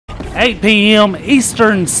8 p.m.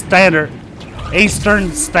 Eastern Standard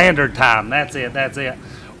Time. That's it.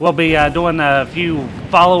 We'll be doing a few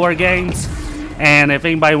follower games, and if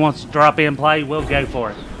anybody wants to drop in and play, we'll go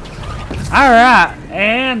for it. Alright,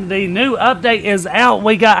 and the new update is out.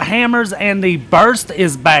 We got hammers, and the burst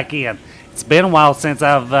is back in. It's been a while since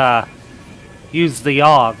I've used the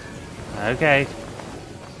AUG. Okay.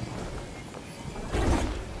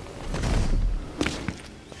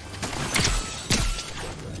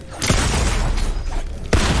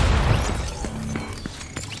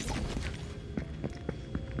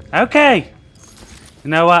 Okay. You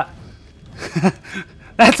know what?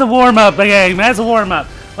 That's a warm-up game. That's a warm-up.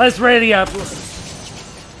 Let's ready up.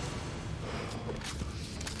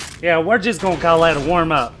 Yeah, we're just going to call that a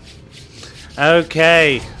warm-up.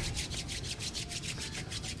 Okay.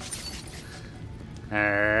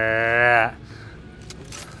 Alright.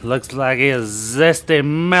 Looks like it's zesty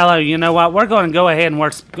mellow. You know what? We're going to go ahead and we'll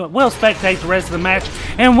spectate the rest of the match,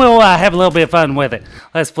 and we'll have a little bit of fun with it.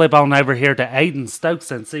 Let's flip on over here to Aiden Stokes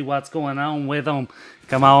and see what's going on with him.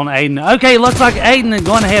 Come on, Aiden. Okay, looks like Aiden is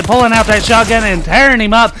going ahead, pulling out that shotgun and tearing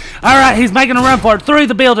him up. All right, he's making a run for it through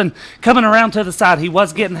the building, coming around to the side. He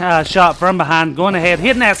was getting shot from behind, going ahead,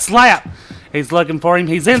 hitting that slap. He's looking for him.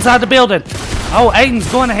 He's inside the building. Oh,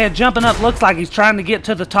 Aiden's going ahead, jumping up. Looks like he's trying to get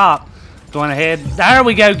to the top. Going ahead. There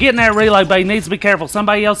we go. Getting that reload, but he needs to be careful.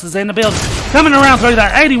 Somebody else is in the building. Coming around through there.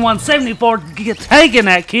 81-74. Taking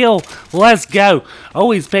that kill. Let's go.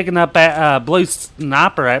 Oh, he's picking up that blue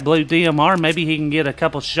sniper, at blue DMR. Maybe he can get a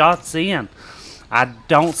couple shots in. I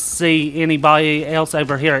don't see anybody else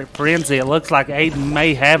over here at Frenzy. It looks like Aiden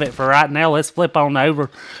may have it for right now. Let's flip on over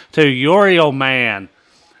to Uriel Man.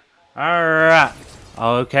 All right.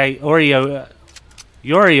 Okay,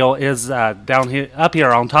 Uriel is down here, up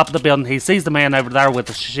here on top of the building. He sees the man over there with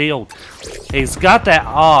the shield. He's got that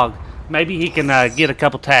AUG. Maybe he can get a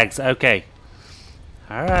couple tags. Okay.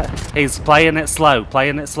 All right. He's playing it slow.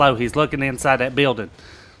 He's looking inside that building.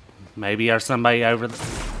 Maybe there's somebody over there.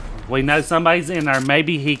 We know somebody's in there.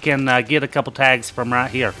 Maybe he can get a couple tags from right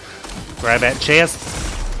here. Grab that chest.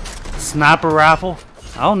 Sniper rifle.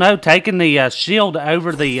 Oh no, taking the shield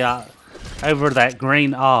over the over that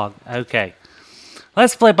green AUG. Okay.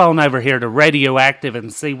 Let's flip on over here to Radioactive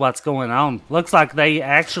and see what's going on. Looks like they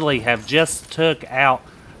actually have just took out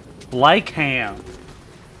Blakeham.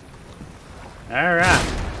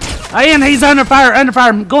 Alright. And he's under fire,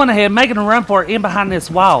 going ahead, making a run for it in behind this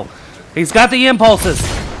wall. He's got the impulses.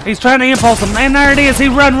 He's trying to impulse them. And there it is. He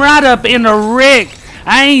run right up into Rick.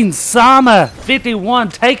 Ains Sama, 51,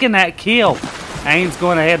 taking that kill. Ains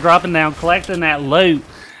going ahead, dropping down, collecting that loot.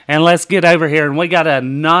 And let's get over here, and we got an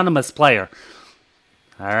anonymous player.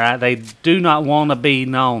 Alright, they do not want to be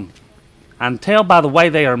known. I can tell by the way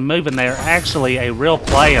they are moving, they are actually a real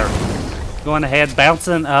player. Going ahead,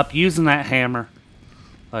 bouncing up, using that hammer.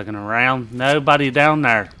 Looking around, nobody down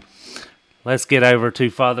there. Let's get over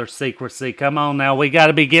to Father Secrecy. Come on now, we got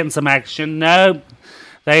to be getting some action. Nope,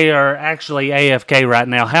 they are actually AFK right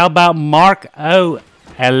now. How about Mark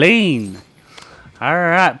O'Aleen?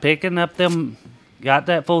 Alright, picking up them, got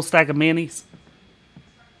that full stack of minis.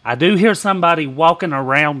 I do hear somebody walking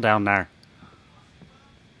around down there.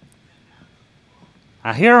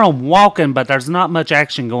 I hear them walking, but there's not much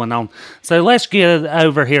action going on. So let's get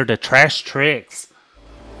over here to Trash Tricks.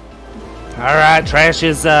 Alright, Trash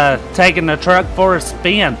is taking the truck for a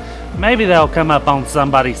spin. Maybe they'll come up on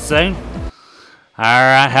somebody soon.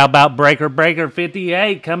 Alright, how about Breaker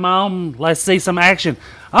 58? Come on, let's see some action.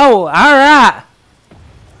 Oh, alright.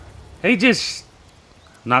 He just...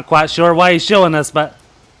 Not quite sure why he's showing us, but...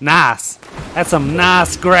 Nice. That's some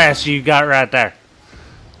nice grass you got right there.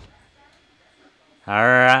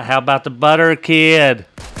 Alright, how about the Butter Kid?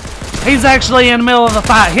 He's actually in the middle of the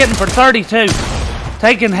fight, hitting for 32.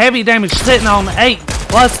 Taking heavy damage, sitting on 8,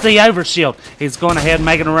 plus the overshield. He's going ahead,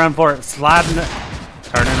 making a run for it, sliding it,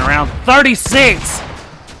 turning around. 36!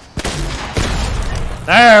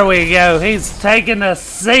 There we go. He's taking a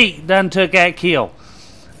seat, done took that kill.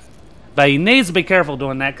 But he needs to be careful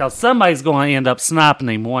doing that because somebody's going to end up sniping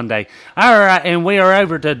him one day. Alright, and we are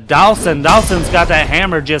over to Dawson. Dawson's got that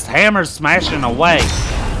hammer, just hammer smashing away.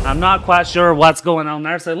 I'm not quite sure what's going on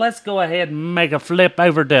there, so let's go ahead and make a flip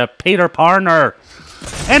over to Peter Parner.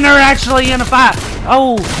 And they're actually in a fight.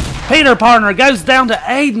 Oh, Peter Parner goes down to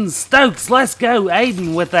Aiden Stokes. Let's go,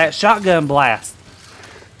 Aiden, with that shotgun blast.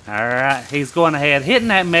 Alright, he's going ahead, hitting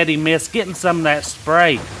that Medi Miss, getting some of that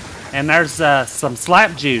spray. And there's some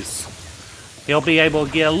slap juice. He'll be able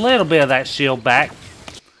to get a little bit of that shield back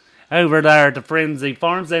over there at the Frenzy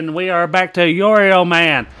Farms. And we are back to Uriel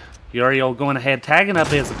Man. Uriel going ahead, tagging up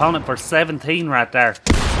his opponent for 17 right there.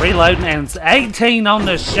 Reloading, and it's 18 on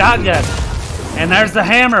the shotgun. And there's the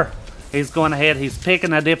hammer. He's going ahead. He's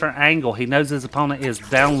picking a different angle. He knows his opponent is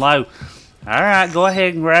down low. All right, go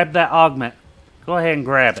ahead and grab that augment. Go ahead and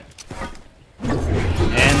grab it.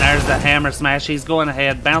 And there's the hammer smash. He's going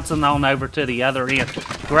ahead, bouncing on over to the other end.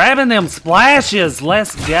 Grabbing them splashes.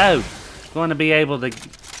 Let's go. Going to be able to...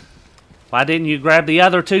 Why didn't you grab the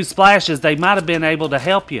other 2 splashes? They might have been able to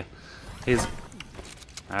help you.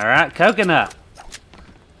 All right, coconut.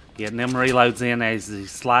 Getting them reloads in as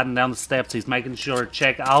he's sliding down the steps. He's making sure to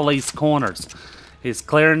check all these corners. He's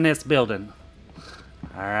clearing this building.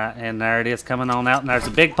 All right, and there it is coming on out. And there's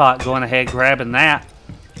a big pot going ahead, grabbing that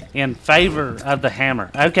in favor of the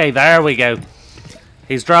hammer. Okay, there we go.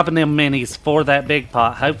 He's dropping them minis for that big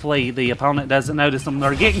pot. Hopefully the opponent doesn't notice them.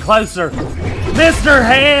 They're getting closer. Mr.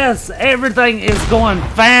 Hess, everything is going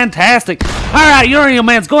fantastic. All right, Uriel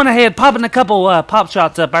Man's going ahead, popping a couple pop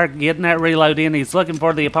shots up there, getting that reload in. He's looking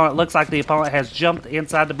for the opponent. Looks like the opponent has jumped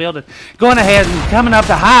inside the building. Going ahead and coming up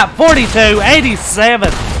to high, 42, 87,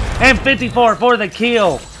 and 54 for the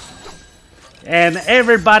kill. And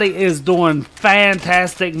everybody is doing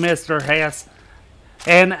fantastic, Mr. Hess.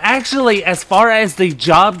 And actually, as far as the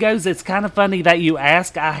job goes, it's kind of funny that you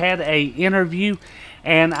ask. I had a interview,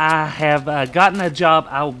 and I have gotten a job.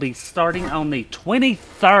 I will be starting on the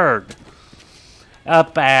 23rd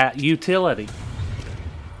up at Utility.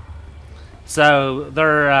 So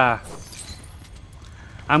they're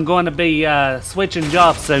I'm going to be switching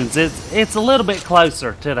jobs soon. It's a little bit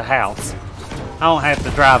closer to the house. I don't have to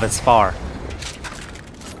drive as far.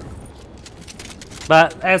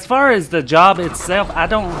 But as far as the job itself, I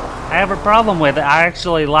don't have a problem with it. I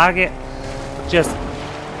actually like it. Just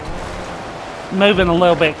moving a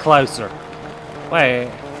little bit closer. Wait.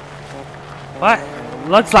 What?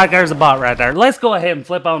 Looks like there's a bot right there. Let's go ahead and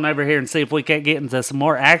flip on over here and see if we can't get into some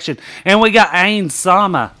more action. And we got Ains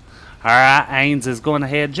Sama. Alright, Ains is going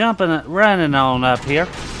ahead, running on up here.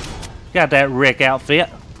 Got that Rick outfit.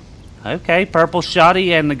 Okay, purple shotty,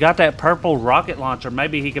 and got that purple rocket launcher.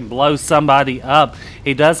 Maybe he can blow somebody up.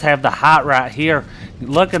 He does have the height right here.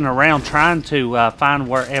 Looking around, trying to find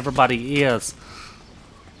where everybody is.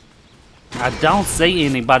 I don't see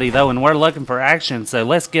anybody, though, and we're looking for action, so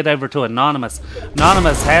let's get over to Anonymous.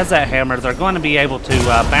 Anonymous has that hammer. They're going to be able to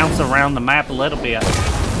bounce around the map a little bit.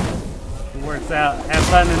 It works out. Have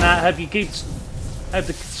fun tonight. Hope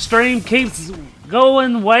the stream keeps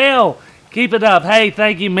going well. Keep it up. Hey,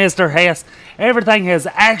 thank you, Mr. Hess. Everything has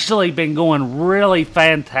actually been going really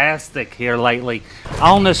fantastic here lately.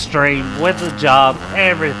 On the stream, with the job,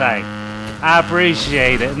 everything. I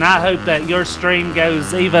appreciate it, and I hope that your stream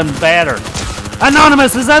goes even better.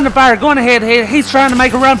 Anonymous is under fire. Going ahead. He's trying to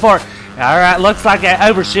make a run for it. All right, looks like that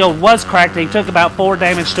overshield was cracked. He took about 4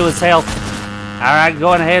 damage to his health. All right,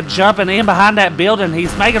 going ahead, jumping in behind that building.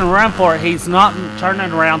 He's making a run for it. He's not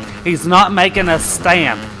turning around. He's not making a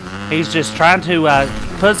stand. He's just trying to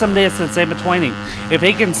put some distance in between him. If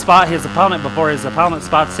he can spot his opponent before his opponent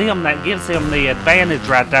spots him, that gives him the advantage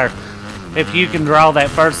right there. If you can draw that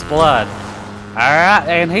first blood. Alright,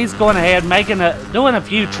 and he's going ahead doing a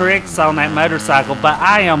few tricks on that motorcycle, but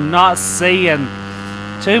I am not seeing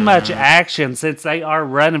too much action since they are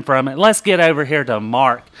running from it. Let's get over here to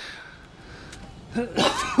Mark.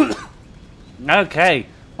 Okay,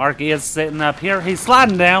 Mark is sitting up here. He's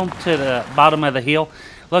sliding down to the bottom of the hill.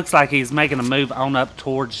 Looks like he's making a move on up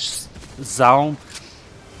towards zone.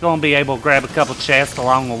 Going to be able to grab a couple chests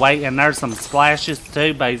along the way, and there's some splashes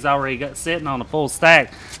too, but he's already sitting on a full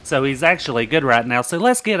stack, so he's actually good right now. So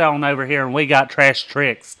let's get on over here, and we got Trash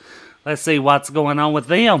Tricks. Let's see what's going on with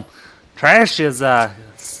them. Trash is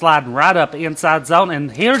sliding right up inside zone,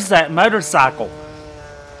 and here's that motorcycle.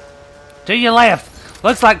 To your left.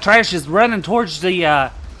 Looks like Trash is running towards the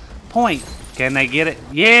point. Can they get it?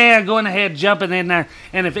 Yeah, going ahead, jumping in there.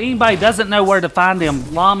 And if anybody doesn't know where to find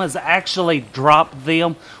them, llamas actually drop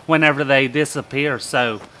them whenever they disappear.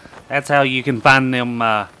 So that's how you can find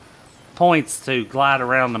them points to glide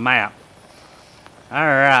around the map. All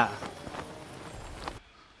right.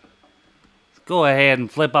 Let's go ahead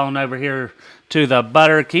and flip on over here to the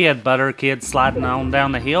Butter Kid. Butter Kid sliding on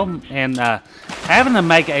down the hill and having to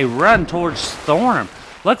make a run towards Storm.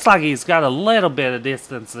 Looks like he's got a little bit of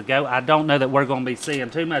distance to go. I don't know that we're going to be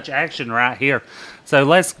seeing too much action right here. So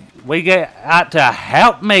we get out to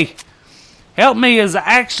Help Me. Help Me is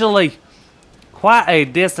actually quite a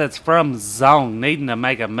distance from zone, needing to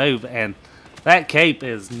make a move. And that cape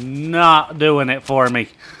is not doing it for me.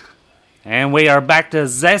 And we are back to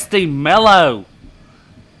Zesty Mellow,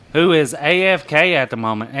 who is AFK at the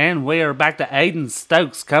moment. And we are back to Aiden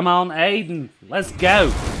Stokes. Come on, Aiden. Let's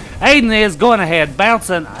go. Aiden is going ahead,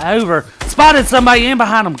 bouncing over. spotted somebody in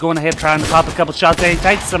behind him. Going ahead, trying to pop a couple shots there. He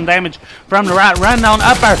takes some damage from the right, running on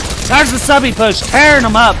up there. There's the subby push, tearing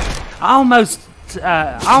him up. Almost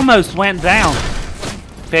went down.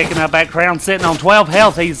 Picking up that crown, sitting on 12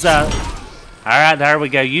 health. He's, all right, there we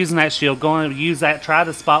go. Using that shield, going to use that, try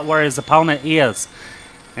to spot where his opponent is.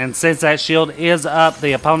 And since that shield is up,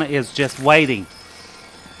 the opponent is just waiting.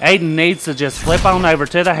 Aiden needs to just flip on over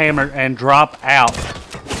to the hammer and drop out.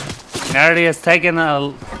 There it is, taking a,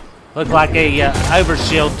 looked like a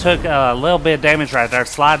overshield, took a little bit of damage right there,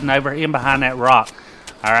 sliding over in behind that rock.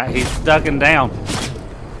 All right, he's ducking down.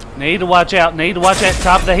 Need to watch out,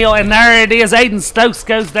 top of the hill, and there it is. Aiden Stokes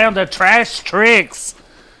goes down to Trash Tricks.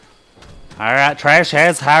 All right, Trash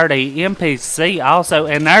has hired a NPC also,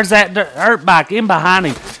 and there's that dirt bike in behind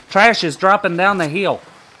him. Trash is dropping down the hill.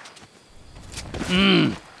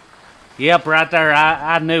 Yep, right there,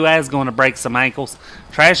 I knew I was going to break some ankles.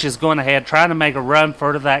 Trash is going ahead, trying to make a run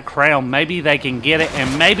for that crown. Maybe they can get it,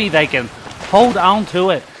 and maybe they can hold on to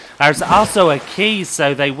it. There's also a key,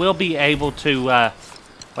 so they will be able to,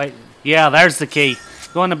 wait, yeah, there's the key.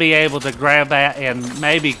 Going to be able to grab that and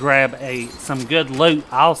maybe grab some good loot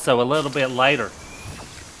also a little bit later.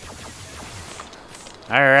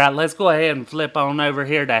 All right, let's go ahead and flip on over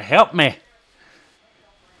here to help me.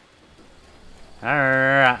 All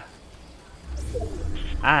right.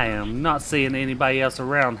 I am not seeing anybody else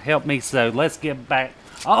around. Help me, so let's get back.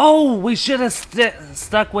 Oh, we should have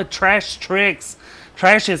stuck with Trash Tricks.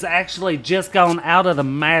 Trash has actually just gone out of the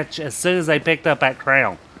match as soon as they picked up that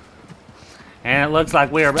crown. And it looks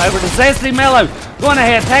like we are over to Zesty Mellow. Going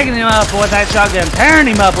ahead, tagging him up with that shotgun, tearing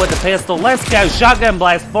him up with the pistol. Let's go. Shotgun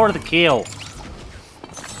blast for the kill.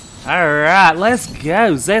 All right, let's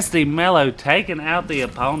go. Zesty Mellow taking out the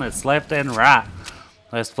opponents left and right.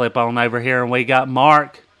 Let's flip on over here, and we got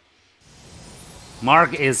Mark.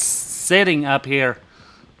 Mark is sitting up here.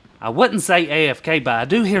 I wouldn't say AFK, but I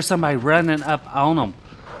do hear somebody running up on him.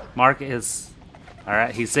 Mark is, all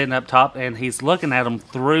right, he's sitting up top, and he's looking at them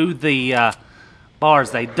through the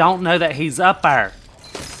bars. They don't know that he's up there.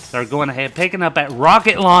 They're going ahead, picking up that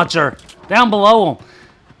rocket launcher down below him.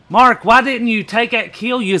 Mark, why didn't you take that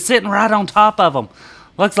kill? You're sitting right on top of him.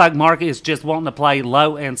 Looks like Mark is just wanting to play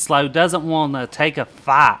low and slow. Doesn't want to take a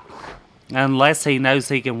fight unless he knows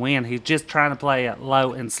he can win. He's just trying to play it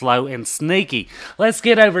low and slow and sneaky. Let's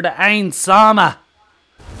get over to Ains Sama.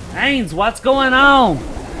 Ains, what's going on?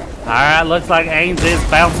 All right, looks like Ains is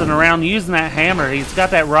bouncing around using that hammer. He's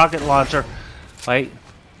got that rocket launcher. Wait.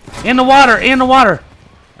 In the water, in the water.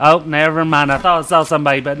 Oh, never mind. I thought I saw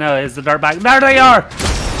somebody, but no, it's the dirt bike. There they are.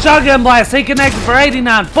 Shotgun blast. He connected for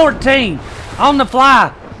 89-14 on the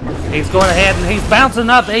fly. He's going ahead and he's bouncing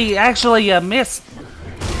up. He actually missed.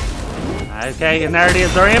 Okay, and there it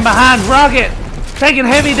is. They're in behind. Rocket taking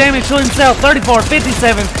heavy damage to himself. 34,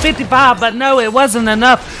 57, 55, but no, it wasn't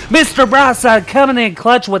enough. Mr. Brightside coming in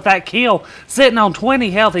clutch with that kill. Sitting on 20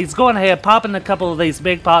 health. He's going ahead, popping a couple of these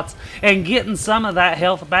big pots and getting some of that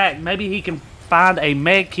health back. Maybe he can find a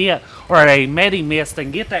med kit or a medi mist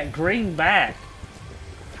and get that green back.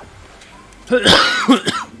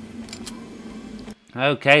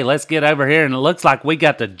 Okay, let's get over here, and it looks like we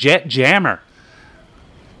got the Jet Jammer.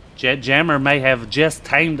 Jet Jammer may have just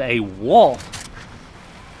tamed a wolf.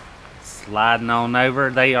 Sliding on over.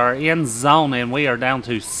 They are in zone, and we are down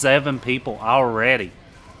to 7 people already.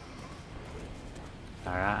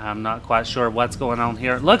 Alright, I'm not quite sure what's going on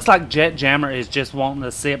here. It looks like Jet Jammer is just wanting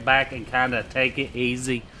to sit back and kind of take it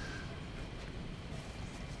easy.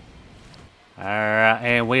 Alright,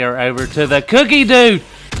 and we are over to the Cookie Dude,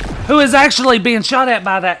 who is actually being shot at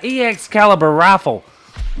by that EX caliber rifle.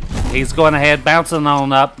 He's going ahead, bouncing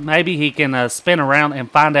on up. Maybe he can spin around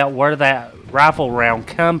and find out where that rifle round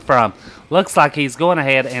come from. Looks like he's going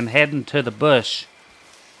ahead and heading to the bush.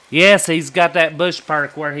 Yes, he's got that bush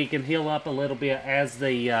perk where he can heal up a little bit as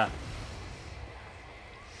the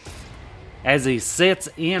as he sits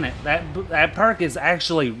in it. That perk is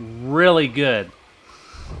actually really good.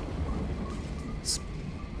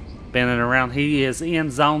 Spinning around. He is in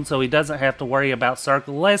zone, so he doesn't have to worry about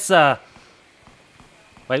circle. Let's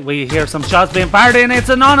wait, we hear some shots being fired, and it's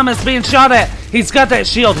Anonymous being shot at. He's got that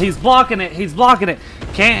shield. He's blocking it. He's blocking it.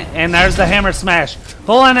 Can't. And there's the hammer smash.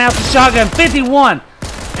 Pulling out the shotgun. 51.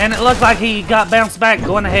 And it looks like he got bounced back.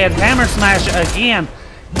 Going ahead. Hammer smash again.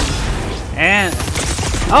 And,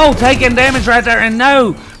 oh, taking damage right there. And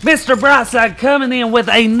no, Mr. Brightside coming in with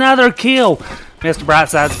another kill. Mr.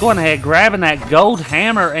 Brightside's going ahead, grabbing that gold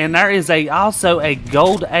hammer. And there is also a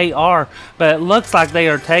gold AR. But it looks like they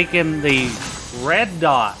are taking the red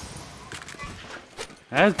dot.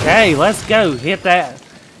 Okay, let's go. Hit that.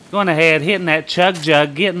 Going ahead, hitting that chug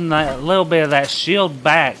jug, getting a little bit of that shield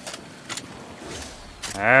back.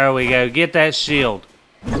 There we go. Get that shield.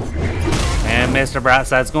 And Mr.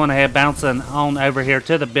 Brightside's going ahead bouncing on over here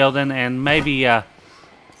to the building and maybe,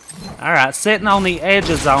 alright, sitting on the edge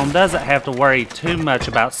of zone, doesn't have to worry too much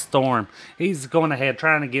about Storm. He's going ahead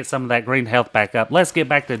trying to get some of that green health back up. Let's get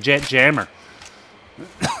back to Jet Jammer.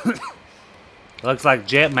 Looks like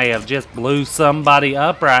Jet may have just blew somebody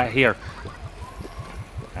up right here.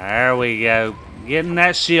 There we go. Getting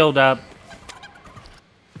that shield up.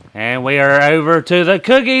 And we are over to the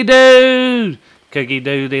Cookie Dude. Cookie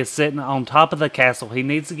Dude is sitting on top of the castle. He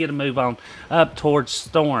needs to get a move on up towards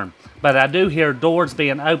Storm. But I do hear doors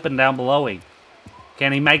being opened down below him.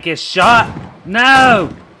 Can he make his shot?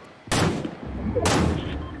 No!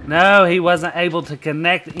 No, he wasn't able to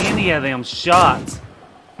connect any of them shots.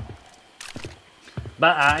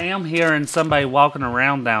 But I am hearing somebody walking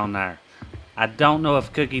around down there. I don't know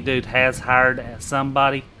if Cookie Dude has hired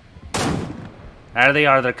somebody. There they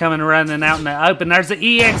are. They're coming running out in the open. There's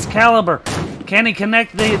the EX Caliber. Can he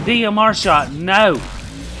connect the DMR shot? No.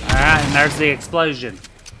 Alright, and there's the explosion.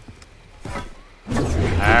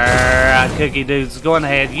 Alright, Cookie Dude's going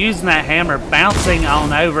ahead, using that hammer, bouncing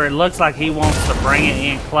on over. It looks like he wants to bring it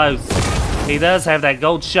in close. He does have that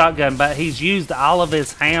gold shotgun, but he's used all of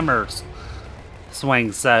his hammers.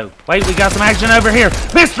 Swing, so. Wait, we got some action over here.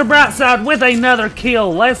 Mr. Brightside with another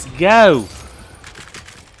kill. Let's go.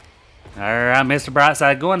 Alright, Mr.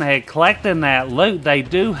 Brightside going ahead, collecting that loot. They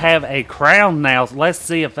do have a crown now. Let's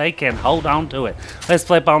see if they can hold on to it. Let's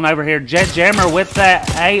flip on over here. Jet Jammer with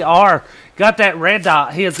that AR. Got that red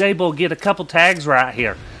dot. He is able to get a couple tags right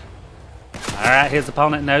here. Alright, his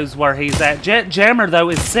opponent knows where he's at. Jet Jammer, though,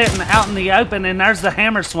 is sitting out in the open, and there's the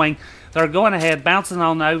hammer swing. They're going ahead, bouncing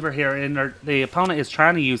on over here, and the opponent is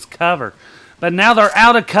trying to use cover. But now they're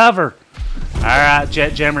out of cover. Alright,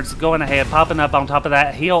 Jet Jammer's going ahead, popping up on top of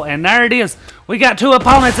that hill, and there it is. We got two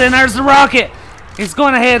opponents, and there's the rocket. He's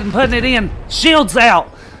going ahead and putting it in. Shield's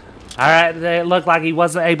out. Alright, it looked like he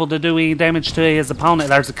wasn't able to do any damage to his opponent.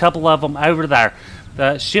 There's a couple of them over there.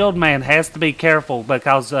 The shield man has to be careful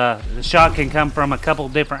because the shot can come from a couple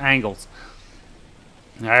different angles.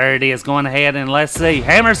 There it is, going ahead, and let's see.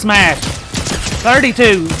 Hammer smash.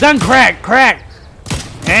 32. Done crack.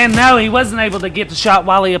 And no, he wasn't able to get the shot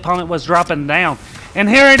while the opponent was dropping down. And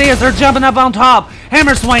here it is. They're jumping up on top.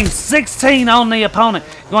 Hammer swing. 16 on the opponent.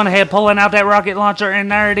 Going ahead, pulling out that rocket launcher, and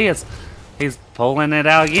there it is. He's pulling it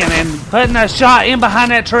out again and putting a shot in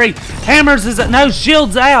behind that tree. Hammers is no,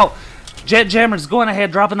 shield's out. Jet Jammer's going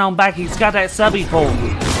ahead, dropping on back. He's got that subby pull.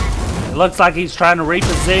 It looks like he's trying to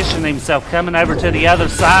reposition himself, coming over to the other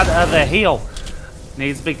side of the hill.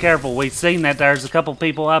 Needs to be careful. We've seen that there's a couple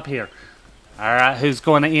people up here. Alright, who's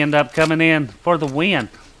going to end up coming in for the win?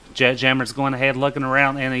 Jet Jammer's going ahead, looking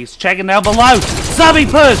around, and he's checking down below. Subby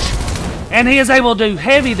push! And he is able to do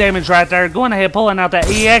heavy damage right there. Going ahead, pulling out that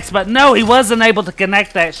EX, but no, he wasn't able to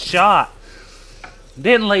connect that shot.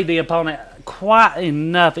 Didn't lead the opponent quite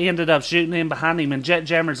enough. Ended up shooting in behind him, and Jet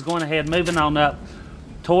Jammer's going ahead, moving on up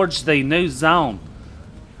towards the new zone.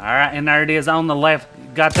 Alright, and there it is on the left.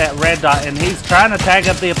 Got that red dot, and he's trying to tag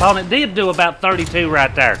up the opponent. Did do about 32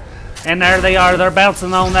 right there. And there they are. They're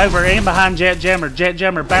bouncing on over in behind Jet Jammer. Jet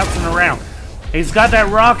Jammer bouncing around. He's got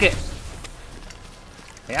that rocket.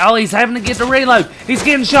 Oh, he's having to get the reload. He's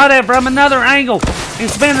getting shot at from another angle.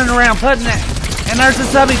 He's spinning around, putting it. And there's the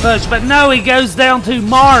subby push. But no, he goes down to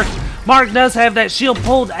Mark. Mark does have that shield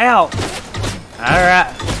pulled out.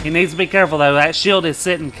 Alright. He needs to be careful, though. That shield is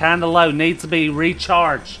sitting kind of low. Needs to be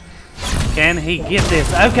recharged. Can he get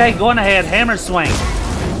this? Okay, going ahead. Hammer swing.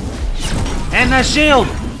 And the shield.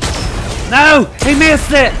 No, he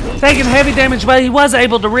missed it. Taking heavy damage, but he was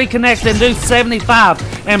able to reconnect and do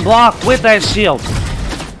 75 and block with that shield.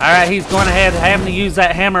 Alright, he's going ahead having to use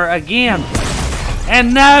that hammer again.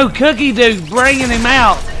 And no, Cookie Dude bringing him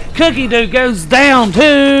out. Cookie Dude goes down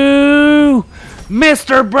to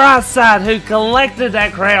Mr. Brightside, who collected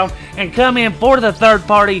that crown and come in for the third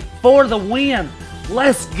party for the win.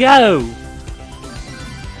 Let's go.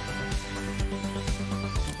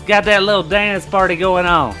 Got that little dance party going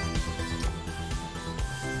on.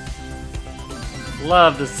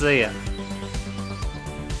 Love to see it.